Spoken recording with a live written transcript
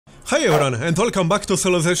Hi everyone, and welcome back to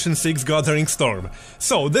Civilization 6 Gathering Storm.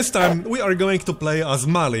 So, this time we are going to play as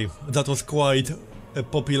Mali. That was quite a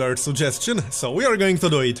popular suggestion, so we are going to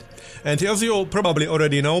do it. And as you probably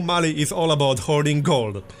already know, Mali is all about hoarding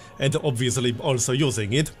gold, and obviously also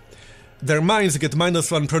using it. Their mines get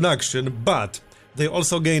 -1 production, but they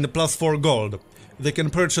also gain +4 gold. They can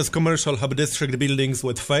purchase commercial hub district buildings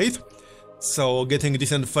with faith, so getting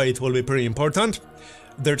decent faith will be pretty important.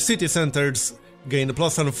 Their city centers gain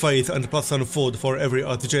 +1 faith and +1 food for every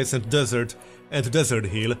adjacent desert and desert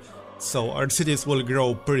hill, so our cities will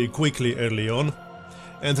grow pretty quickly early on.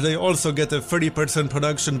 And they also get a 30%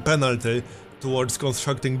 production penalty towards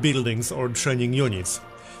constructing buildings or training units.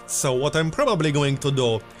 So what I'm probably going to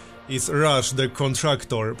do is rush the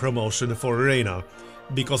contractor promotion for Reina,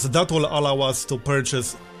 because that will allow us to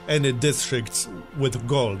purchase any districts with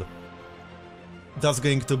gold. That's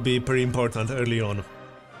going to be pretty important early on.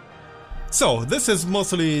 So, this is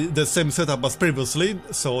mostly the same setup as previously,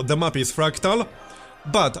 so the map is fractal,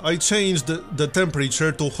 but I changed the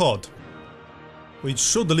temperature to hot, which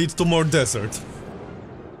should lead to more desert.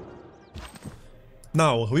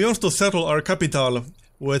 Now, we want to settle our capital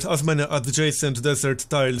with as many adjacent desert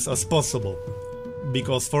tiles as possible,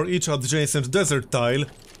 because for each adjacent desert tile,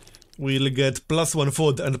 we'll get +1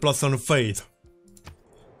 food and +1 faith.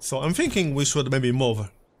 So I'm thinking we should maybe move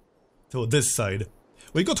to this side.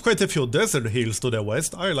 We got quite a few desert hills to the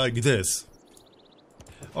west, I like this.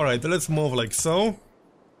 Alright, let's move like so.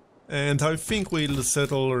 And I think we'll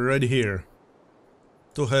settle right here,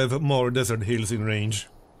 to have more desert hills in range.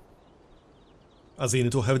 As in,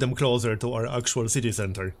 to have them closer to our actual city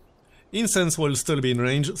center. Incense will still be in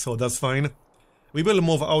range, so that's fine. We will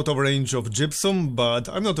move out of range of gypsum, but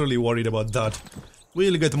I'm not really worried about that.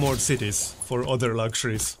 We'll get more cities for other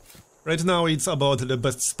luxuries. Right now it's about the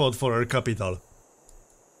best spot for our capital.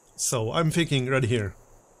 So, I'm thinking right here.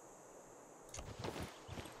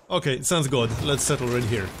 Okay, sounds good. Let's settle right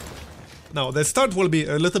here. Now, the start will be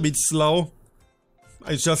a little bit slow.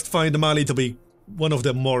 I just find Mali to be one of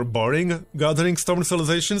the more boring Gathering Storm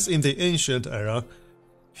civilizations in the ancient era.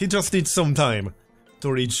 He just needs some time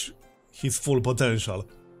to reach his full potential.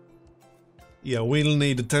 Yeah, we'll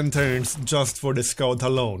need 10 turns just for the scout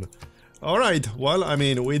alone. Alright, well, I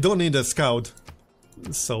mean, we don't need a scout,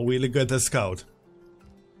 so we'll get a scout.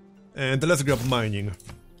 And let's grab mining.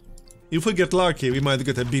 If we get lucky, we might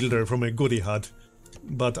get a builder from a goodie hut,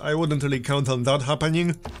 but I wouldn't really count on that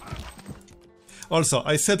happening. Also,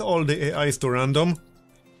 I set all the AIs to random,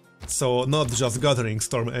 so not just Gathering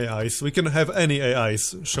Storm AIs, we can have any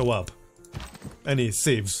AIs show up. Any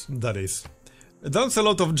civs, that is. That's a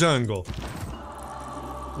lot of jungle.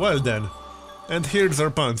 Well then, and here's our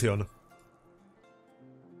pantheon.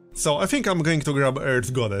 So I think I'm going to grab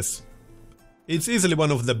Earth Goddess. It's easily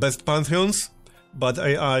one of the best pantheons, but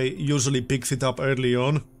AI usually picks it up early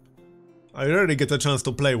on. I rarely get a chance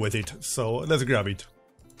to play with it, so let's grab it.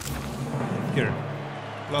 Here,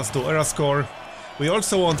 +2 era score. We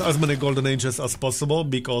also want as many golden ages as possible,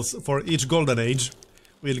 because for each golden age,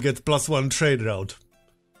 we'll get +1 trade route.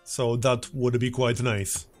 So that would be quite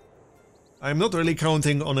nice. I'm not really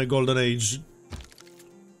counting on a golden age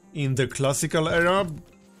in the classical era,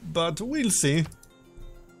 but we'll see.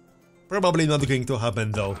 Probably not going to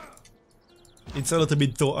happen though. It's a little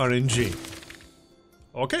bit too RNG.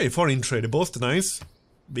 Okay, foreign trade boost, nice.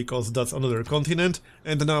 Because that's another continent,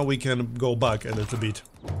 and now we can go back a little bit.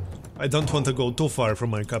 I don't want to go too far from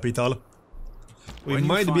my capital. We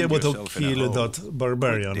might be able to kill that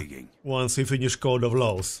barbarian once we finish Code of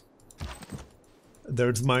Laws.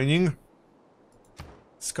 There's mining.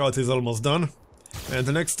 Scout is almost done.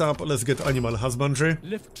 And next up, let's get animal husbandry.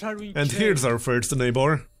 And here's our first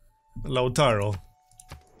neighbor, Lautaro.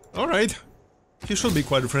 Alright, he should be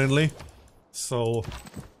quite friendly, so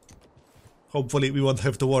hopefully we won't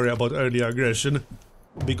have to worry about early aggression,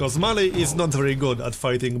 because Mali is not very good at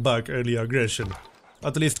fighting back early aggression,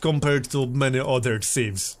 at least compared to many other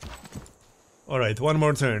civs. Alright, one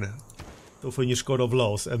more turn to finish Code of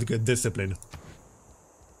Laws and get discipline.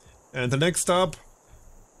 And next up,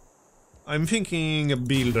 I'm thinking a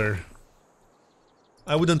builder.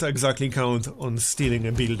 I wouldn't exactly count on stealing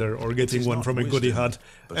a builder or getting one from a goodie hut,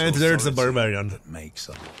 and there's a barbarian.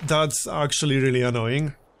 That's actually really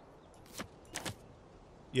annoying.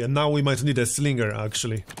 Yeah, now we might need a slinger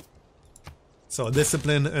actually. So,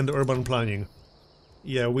 discipline and urban planning.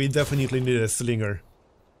 Yeah, we definitely need a slinger.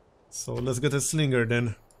 So let's get a slinger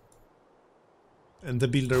then. And the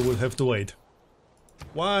builder will have to wait.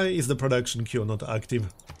 Why is the production queue not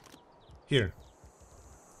active? Here.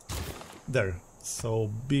 There. So,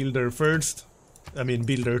 builder first,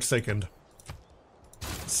 builder second.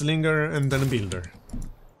 Slinger and then builder.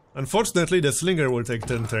 Unfortunately, the slinger will take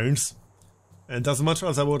 10 turns. And as much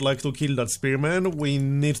as I would like to kill that spearman, we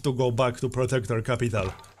need to go back to protect our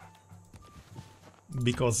capital.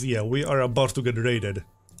 Because, yeah, we are about to get raided.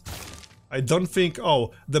 I don't think...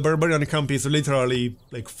 Oh, the barbarian camp is literally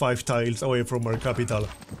like 5 tiles away from our capital.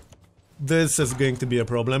 This is going to be a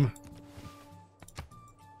problem.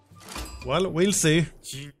 Well, we'll see.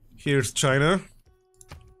 Here's China.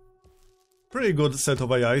 Pretty good set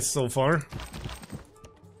of AIs so far.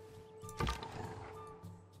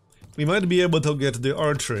 We might be able to get the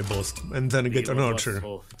archery boost and then get an archer.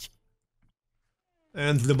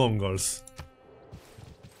 And the Mongols.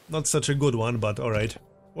 Not such a good one, but alright.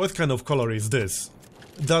 What kind of color is this?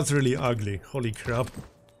 That's really ugly, holy crap.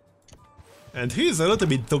 And he's a little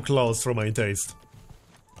bit too close for my taste.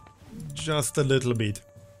 Just a little bit.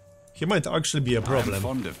 He might actually be a problem. I'm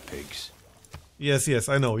fond of pigs. Yes, yes,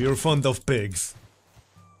 I know, you're fond of pigs.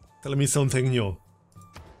 Tell me something new.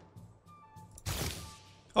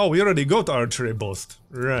 Oh, we already got archery boost.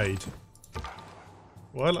 Right.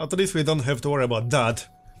 Well, at least we don't have to worry about that.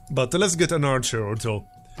 But let's get an archer or two.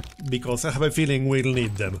 Because I have a feeling we'll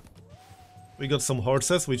need them. We got some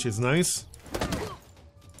horses, which is nice.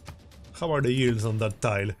 How are the yields on that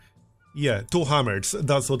tile? Yeah, 2 hammers,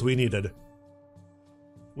 that's what we needed.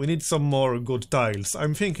 We need some more good tiles.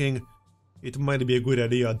 I'm thinking it might be a good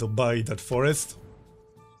idea to buy that forest.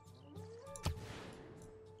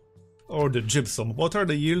 Or the gypsum. What are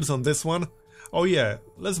the yields on this one? Oh yeah,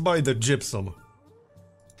 let's buy the gypsum.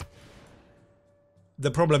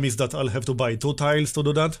 The problem is that I'll have to buy 2 tiles to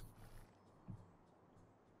do that.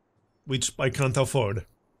 Which I can't afford.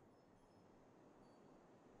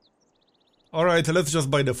 Alright, let's just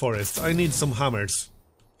buy the forest. I need some hammers.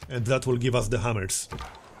 And that will give us the hammers.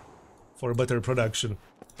 For better production.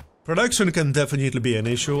 Production can definitely be an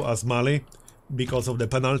issue as Mali. Because of the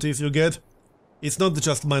penalties you get. It's not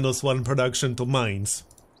just -1 production to mines.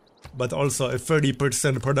 But also a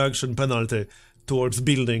 30% production penalty towards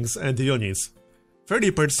buildings and units.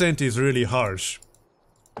 30% is really harsh.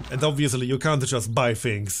 And obviously you can't just buy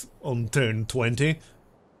things on turn 20.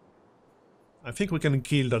 I think we can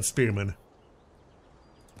kill that spearman.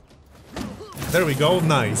 There we go,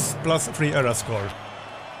 nice. +3 era score.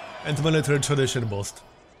 And military tradition boost.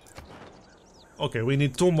 Okay, we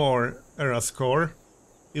need 2 more era score.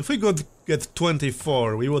 If we could get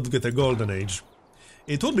 24, we would get a golden age.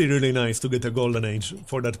 It would be really nice to get a golden age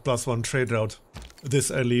for that +1 trade route this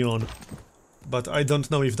early on. But I don't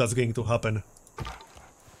know if that's going to happen.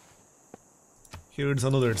 Here's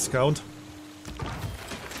another scout.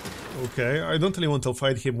 Okay, I don't really want to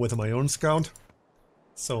fight him with my own scout.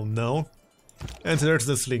 So no. And there's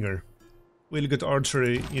the slinger. We'll get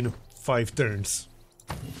archery in 5 turns.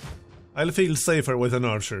 I'll feel safer with an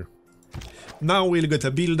archer. Now we'll get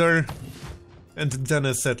a builder. And then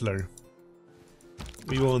a settler.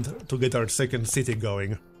 We want to get our second city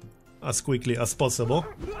going as quickly as possible.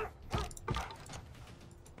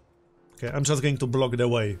 Okay, I'm just going to block the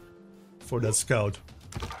way for that scout.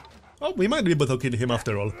 Oh, we might be able to kill him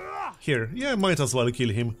after all. Here, yeah, might as well kill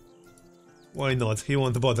him. Why not? He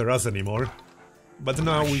won't bother us anymore. But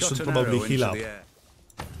now we should probably heal up.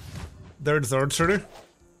 There's archer.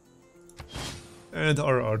 And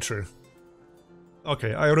our archer.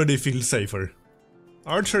 Okay, I already feel safer.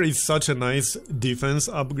 Archer is such a nice defense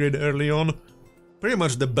upgrade early on. Pretty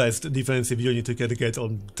much the best defensive unit you can get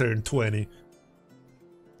on turn 20.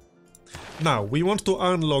 Now, we want to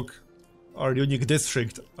unlock our unique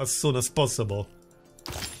district as soon as possible.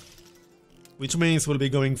 Which means we'll be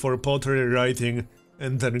going for pottery, writing,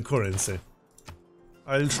 and then currency.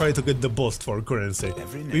 I'll try to get the boost for currency.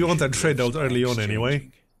 We want a trade out early on anyway.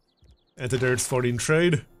 And there's foreign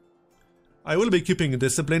trade. I will be keeping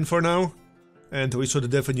discipline for now. And we should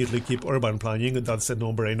definitely keep urban planning, that's a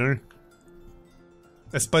no-brainer.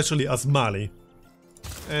 Especially as Mali.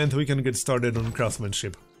 And we can get started on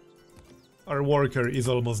craftsmanship. Our worker is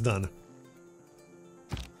almost done.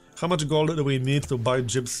 How much gold do we need to buy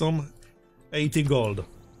gypsum? 80 gold.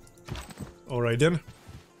 Alright then.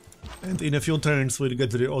 And in a few turns we'll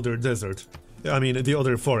get the other desert. I mean, the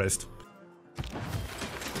other forest.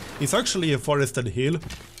 It's actually a forested hill,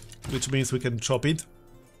 which means we can chop it.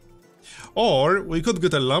 Or we could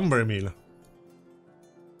get a lumber mill.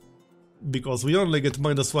 Because we only get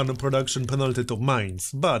 -1 production penalty to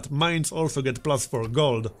mines, but mines also get +4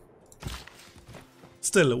 gold.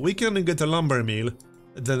 Still, we can get a lumber mill,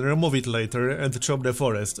 then remove it later and chop the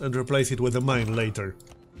forest and replace it with a mine later.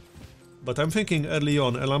 But I'm thinking early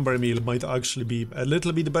on a lumber mill might actually be a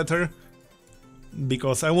little bit better,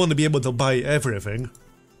 because I won't be able to buy everything.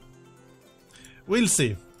 We'll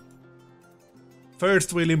see.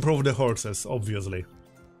 First we'll improve the horses, obviously.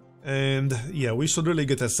 And yeah, we should really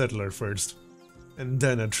get a settler first. And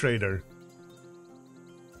then a trader.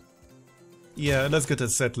 Yeah, let's get a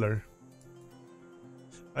settler.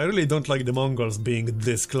 I really don't like the Mongols being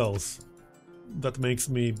this close. That makes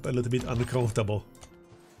me a little bit uncomfortable.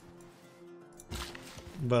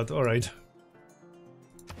 But alright.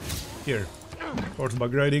 Here.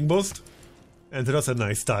 Horseback riding boost. And that's a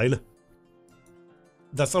nice tile.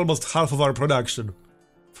 That's almost half of our production.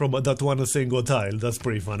 From that one single tile. That's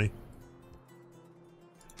pretty funny.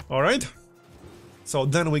 Alright. So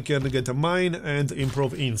then we can get a mine and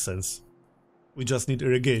improve incense. We just need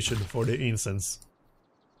irrigation for the incense.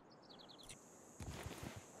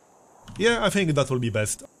 Yeah, I think that will be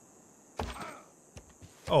best.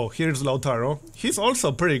 Oh, here's Lautaro. He's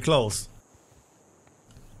also pretty close.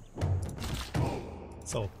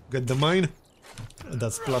 So, get the mine.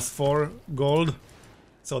 That's +4 gold.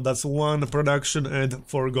 So that's 1 production and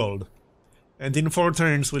 4 gold. And in 4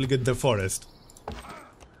 turns we'll get the forest.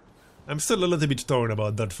 I'm still a little bit torn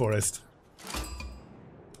about that forest.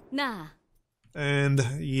 Nah. And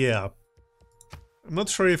yeah. I'm not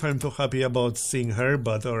sure if I'm too happy about seeing her,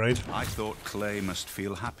 but alright. I thought Clay must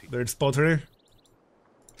feel happy. There's pottery.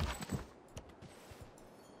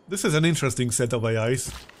 This is an interesting set of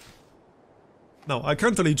AIs. Now, I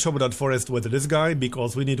can't really chop that forest with this guy,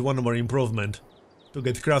 because we need 1 more improvement to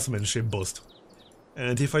get craftsmanship boost.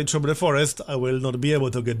 And if I chop the forest, I will not be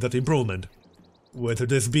able to get that improvement with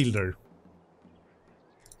this builder.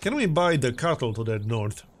 Can we buy the cattle to the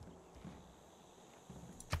north?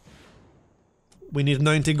 We need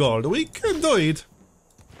 90 gold. We can do it!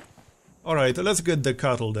 Alright, let's get the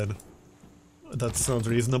cattle then. That sounds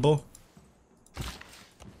reasonable.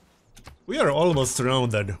 We are almost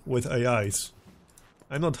surrounded with AIs.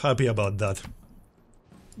 I'm not happy about that.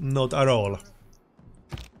 Not at all.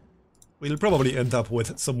 We'll probably end up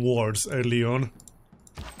with some wars early on.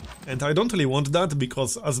 And I don't really want that,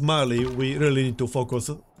 because as Mali we really need to focus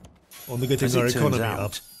on getting our economy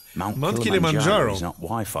up. Mount Kilimanjaro is not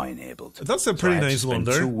Wi-Fi enabled. That's a pretty nice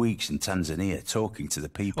wonder. 2 weeks in Tanzania talking to the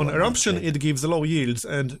people. On eruption it gives low yields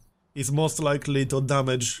and is most likely to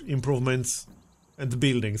damage improvements and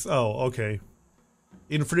buildings. Oh, okay.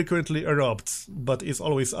 Infrequently erupts, but is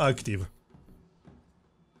always active.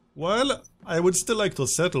 Well, I would still like to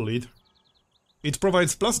settle it. It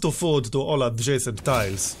provides +2 food to all adjacent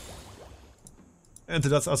tiles. And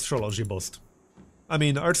that's astrology boost. I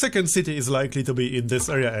mean, our second city is likely to be in this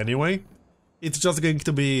area anyway. It's just going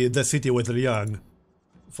to be the city with Liang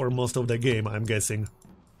for most of the game, I'm guessing.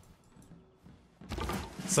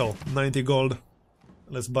 So, 90 gold.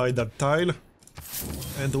 Let's buy that tile.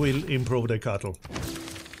 And we'll improve the cattle.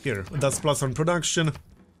 Here, that's +1 production.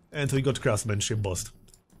 And we got craftsmanship boost.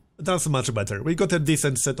 That's much better. We got a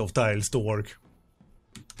decent set of tiles to work.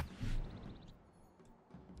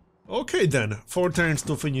 Okay then, 4 turns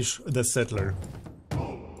to finish the settler.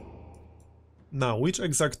 Now, which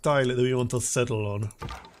exact tile do we want to settle on?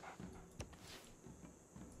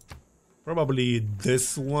 Probably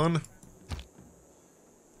this one.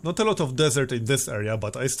 Not a lot of desert in this area,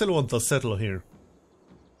 but I still want to settle here.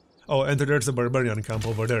 Oh, and there's a barbarian camp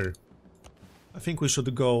over there. I think we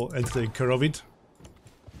should go and take care of it.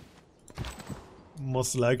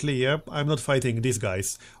 Most likely, yep. I'm not fighting these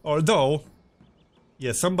guys. Although,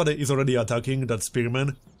 yeah, somebody is already attacking that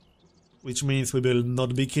spearman, which means we will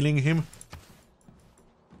not be killing him.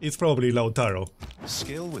 It's probably Lautaro.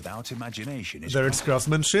 Skill without imagination is There's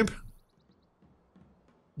craftsmanship.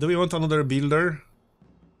 Do we want another builder?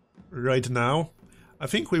 Right now? I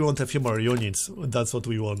think we want a few more units. That's what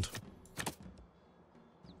we want.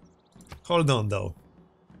 Hold on though.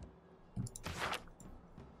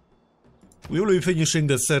 We will be finishing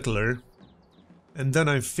the settler. And then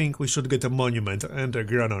I think we should get a monument and a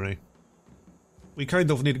granary. We kind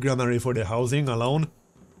of need granary for the housing alone,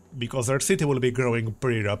 because our city will be growing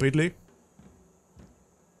pretty rapidly.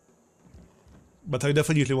 But I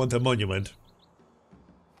definitely want a monument.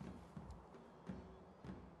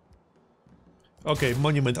 Okay,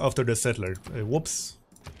 monument after the settler. Whoops.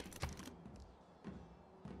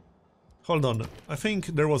 Hold on, I think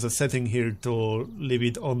there was a setting here to leave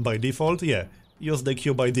it on by default. Yeah, use the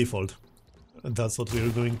queue by default. That's what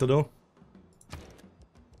we're going to do.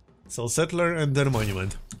 So settler and then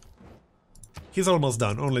monument. He's almost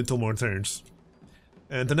done, only 2 more turns.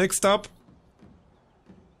 And the next up...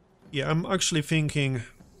 Yeah, I'm actually thinking...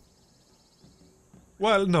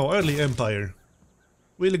 Well, no, early empire.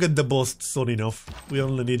 We'll get the boost soon enough. We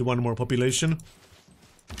only need 1 more population.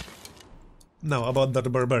 Now, about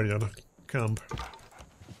that barbarian camp.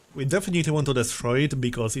 We definitely want to destroy it,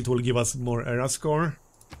 because it will give us more era score.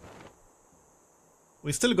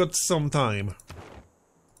 We still got some time.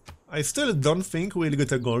 I still don't think we'll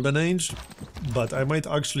get a golden age, but I might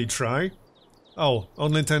actually try. Oh,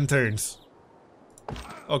 only 10 turns.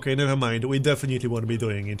 Okay, never mind, we definitely won't be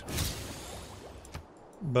doing it.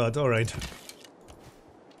 But alright.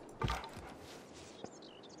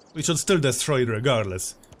 We should still destroy it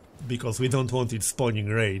regardless, because we don't want it spawning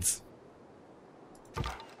raids.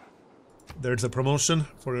 There's a promotion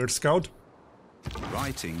for Earth Scout.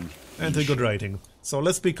 Writing. And a good writing. So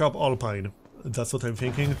let's pick up Alpine. That's what I'm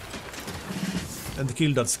thinking. And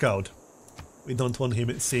kill that scout. We don't want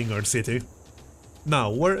him seeing our city.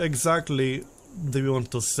 Now, where exactly do we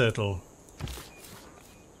want to settle?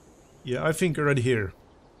 Yeah, I think right here.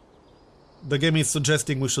 The game is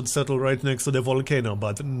suggesting we should settle right next to the volcano,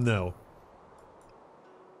 but no.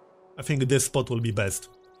 I think this spot will be best.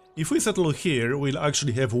 If we settle here, we'll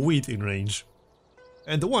actually have wheat in range.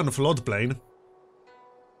 And one floodplain.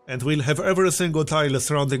 And we'll have every single tile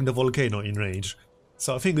surrounding the volcano in range.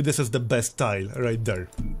 So I think this is the best tile right there.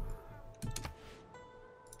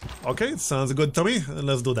 Okay, sounds good to me.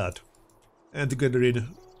 Let's do that. And get rid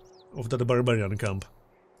of that barbarian camp.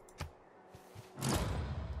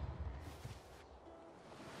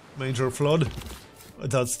 Major flood.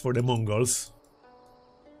 That's for the Mongols.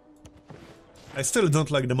 I still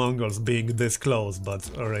don't like the Mongols being this close, but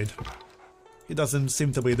alright. He doesn't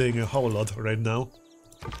seem to be doing a whole lot right now.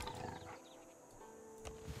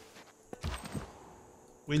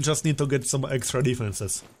 We'll just need to get some extra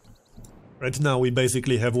defenses. Right now we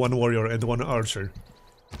basically have one warrior and one archer,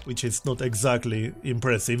 which is not exactly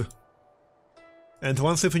impressive. And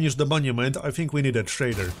once we finish the monument, I think we need a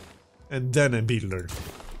trader, and then a builder.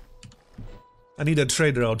 I need a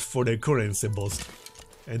trader out for the currency boost,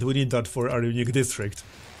 and we need that for our unique district.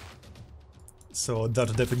 So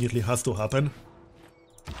that definitely has to happen.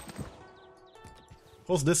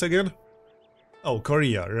 What's this again? Oh,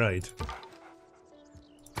 Korea, right.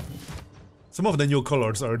 Some of the new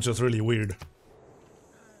colors are just really weird.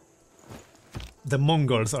 The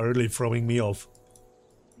Mongols are really throwing me off.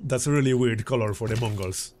 That's a really weird color for the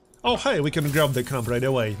Mongols. Oh hey, we can grab the camp right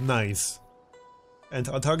away, nice. And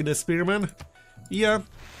attack the spearman? Yeah,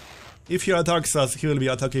 if he attacks us, he will be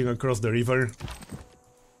attacking across the river.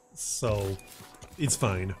 So, it's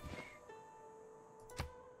fine.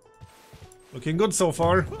 Looking good so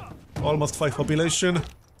far. Almost 5 population.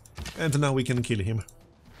 And now we can kill him.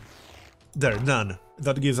 There, done.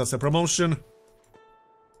 That gives us a promotion.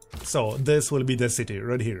 So, this will be the city,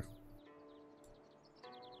 right here.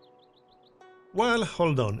 Well,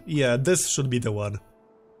 hold on. Yeah, this should be the one.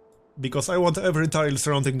 Because I want every tile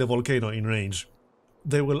surrounding the volcano in range.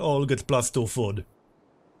 They will all get +2 food.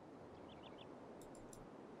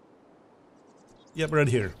 Yep, right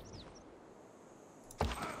here.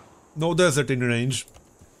 No desert in range,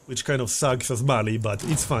 which kind of sucks as Mali, but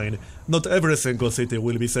it's fine. Not every single city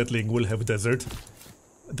we'll be settling will have desert.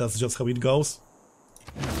 That's just how it goes.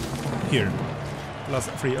 Here.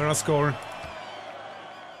 +3 era score.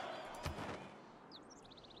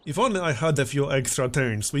 If only I had a few extra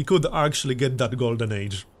turns, we could actually get that golden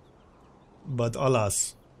age. But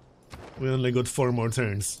alas, we only got 4 more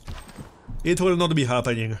turns. It will not be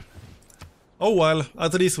happening. Oh well,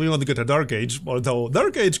 at least we won't get a Dark Age, although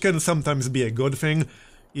Dark Age can sometimes be a good thing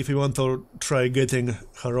if you want to try getting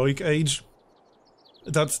Heroic Age.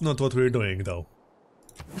 That's not what we're doing though.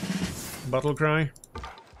 Battle Cry.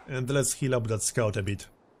 And let's heal up that scout a bit.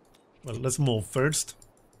 Well, let's move first.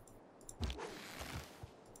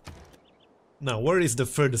 Now, where is the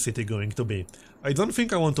third city going to be? I don't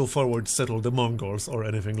think I want to forward settle the Mongols or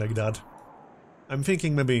anything like that. I'm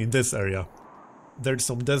thinking maybe in this area. There's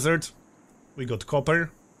some desert, we got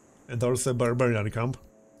copper, and also a barbarian camp.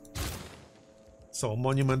 So,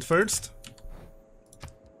 monument first.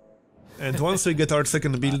 And once we get our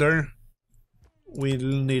second builder, we'll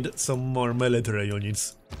need some more military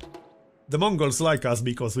units. The Mongols like us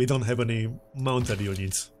because we don't have any mounted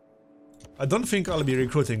units. I don't think I'll be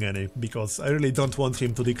recruiting any, because I really don't want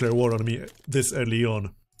him to declare war on me this early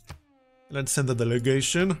on. Let's send a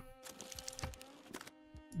delegation.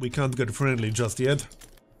 We can't get friendly just yet.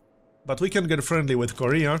 But we can get friendly with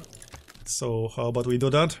Korea. So how about we do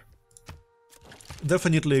that?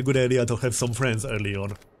 Definitely a good idea to have some friends early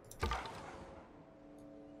on.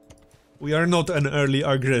 We are not an early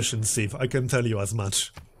aggression civ, I can tell you as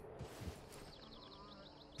much.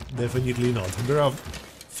 Definitely not. There are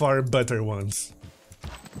far better ones.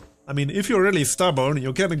 I mean, if you're really stubborn,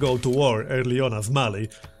 you can go to war early on as Mali.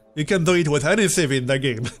 You can do it with any civ in the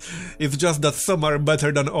game. It's just that some are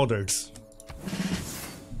better than others.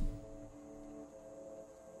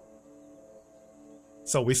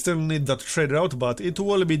 So we still need that trade route, but it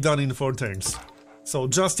will be done in 4 turns. So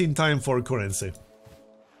just in time for currency.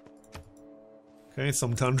 Okay,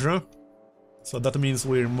 some tundra. So that means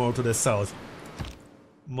we're more to the south.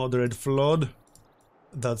 Moderate flood.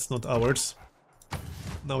 That's not ours.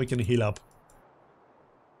 Now we can heal up.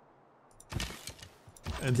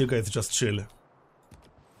 And you guys just chill.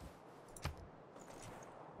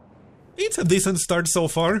 It's a decent start so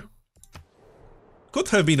far. Could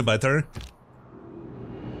have been better.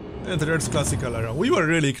 And there's classical era. We were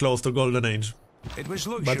really close to Golden Age. It was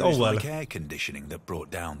luxuries But oh well. like air conditioning that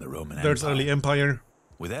brought down the Roman There's Empire. early Empire.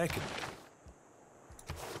 With air conditioning.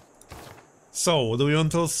 So, do we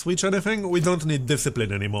want to switch anything? We don't need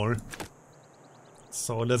discipline anymore.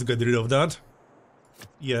 So let's get rid of that.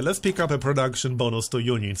 Yeah, let's pick up a production bonus to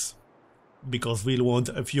units. Because we'll want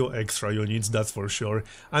a few extra units, that's for sure.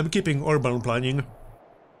 I'm keeping urban planning.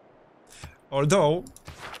 Although,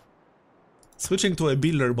 switching to a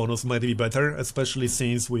builder bonus might be better, especially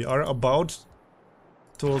since we are about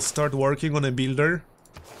to start working on a builder.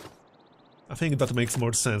 I think that makes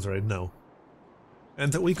more sense right now.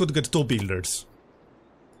 And we could get 2 builders.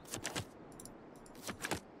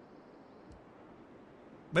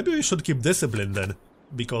 Maybe we should keep discipline then,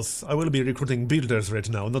 because I will be recruiting builders right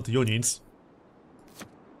now, not units.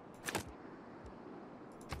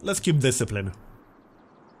 Let's keep discipline.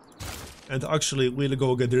 And actually, we'll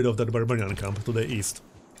go get rid of that barbarian camp to the east.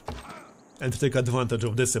 And take advantage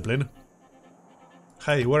of discipline.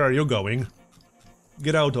 Hey, where are you going?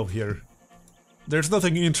 Get out of here. There's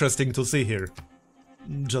nothing interesting to see here.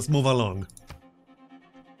 Just move along.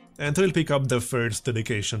 And we'll pick up the first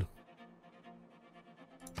dedication.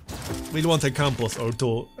 We'll want a campus or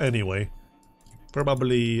 2 anyway.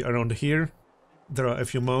 Probably around here. There are a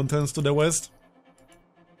few mountains to the west.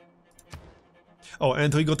 Oh,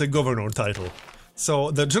 and we got a governor title.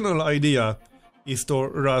 So the general idea is to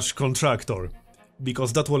rush contractor,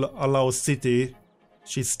 because that will allow city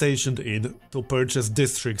she's stationed in to purchase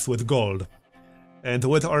districts with gold. And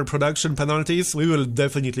with our production penalties, we will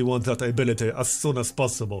definitely want that ability as soon as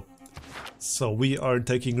possible. So we are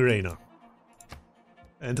taking Reina.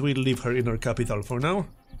 And we'll leave her in our capital for now.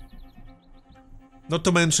 Not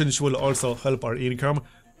to mention she will also help our income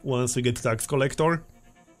once we get tax collector.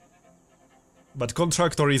 But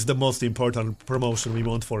contractor is the most important promotion we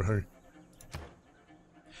want for her.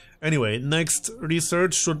 Anyway, next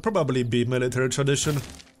research should probably be military tradition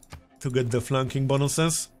to get the flanking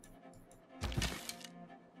bonuses.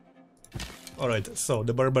 Alright, so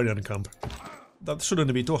the barbarian camp. That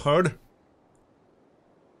shouldn't be too hard.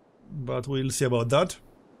 But we'll see about that.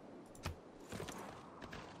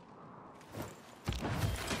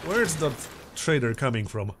 Where's that trader coming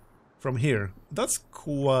from? From here. That's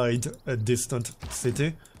quite a distant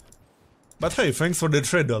city. But hey, thanks for the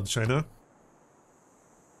trade out, China.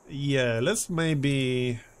 Yeah, let's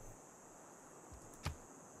maybe...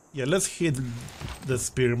 Yeah, let's hit the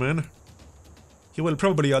spearman. He will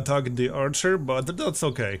probably attack the archer, but that's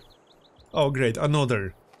okay. Oh great,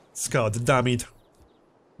 another scout, damn it.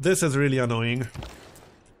 This is really annoying.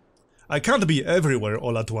 I can't be everywhere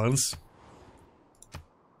all at once.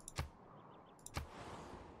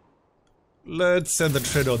 Let's send a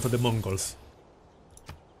trade out to the Mongols.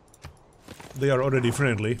 They are already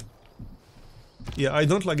friendly. Yeah, I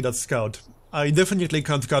don't like that scout. I definitely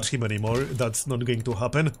can't catch him anymore. That's not going to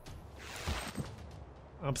happen.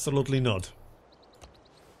 Absolutely not.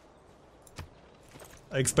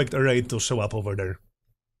 I expect a raid to show up over there.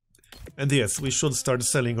 And yes, we should start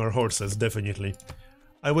selling our horses, definitely.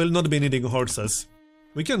 I will not be needing horses.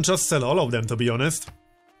 We can just sell all of them, to be honest.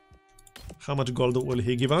 How much gold will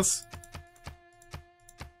he give us?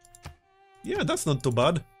 Yeah, that's not too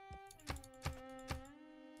bad.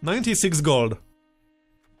 96 gold.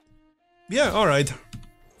 Yeah, alright.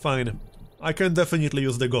 Fine. I can definitely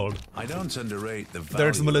use the gold. I don't underrate the value.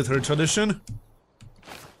 There's military tradition.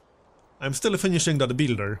 I'm still finishing that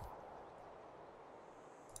builder.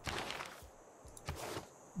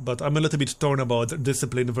 But I'm a little bit torn about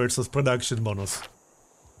discipline versus production bonus.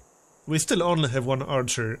 We still only have 1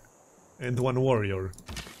 archer and 1 warrior.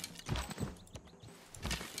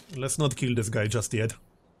 Let's not kill this guy just yet.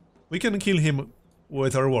 We can kill him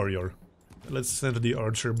with our warrior. Let's send the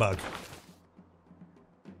archer back.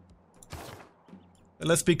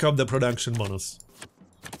 Let's pick up the production bonus.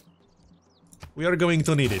 We are going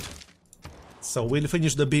to need it. So we'll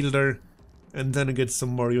finish the builder and then get some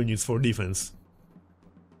more units for defense.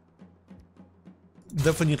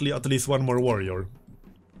 Definitely at least 1 more warrior.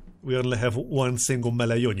 We only have 1 single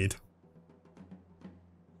melee unit.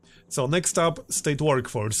 So next up, state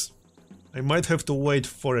workforce. I might have to wait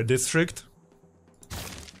for a district,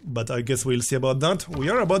 but I guess we'll see about that. We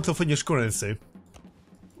are about to finish currency,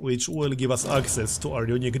 which will give us access to our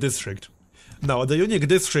unique district. Now, the unique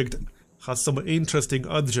district has some interesting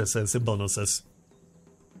adjacency bonuses.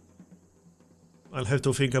 I'll have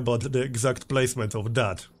to think about the exact placement of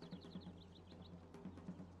that.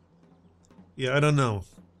 Yeah, I don't know.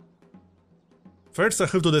 First I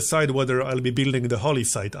have to decide whether I'll be building the holy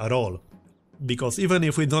site at all. Because even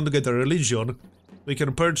if we don't get a religion, we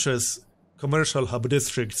can purchase commercial hub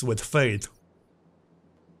districts with faith.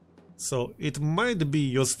 So it might be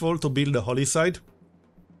useful to build a holy site.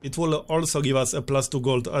 It will also give us a +2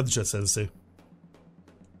 gold adjacency.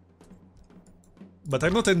 But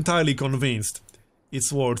I'm not entirely convinced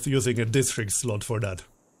it's worth using a district slot for that.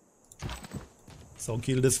 So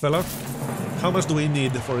kill this fella. How much do we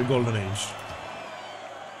need for a golden age?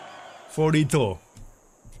 42.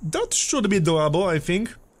 That should be doable, I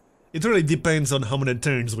think. It really depends on how many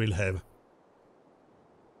turns we'll have.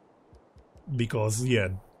 Because, yeah,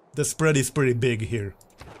 the spread is pretty big here.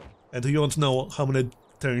 And we won't know how many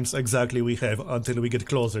turns exactly we have until we get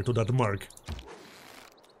closer to that mark.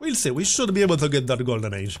 We'll see, we should be able to get that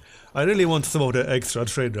golden age. I really want some of the extra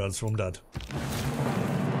trade routes from that.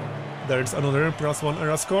 There's another +1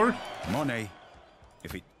 era score. Money.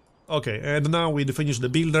 If it... Okay, and now we finish the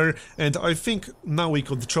builder, and I think now we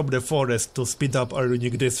could chop the forest to speed up our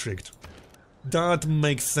unique district. That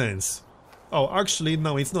makes sense. Oh, actually,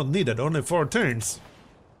 now it's not needed, only 4 turns.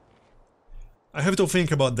 I have to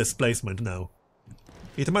think about this placement now.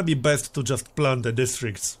 It might be best to just plant the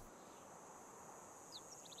districts.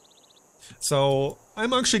 So,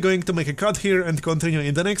 I'm actually going to make a cut here and continue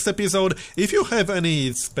in the next episode. If you have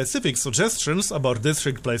any specific suggestions about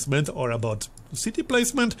district placement or about city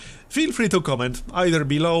placement, feel free to comment, either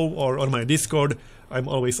below or on my Discord. I'm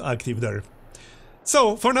always active there.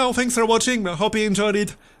 So, for now, thanks for watching, I hope you enjoyed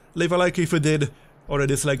it. Leave a like if you did, or a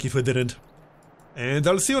dislike if you didn't. And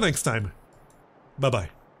I'll see you next time. Bye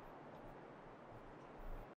bye.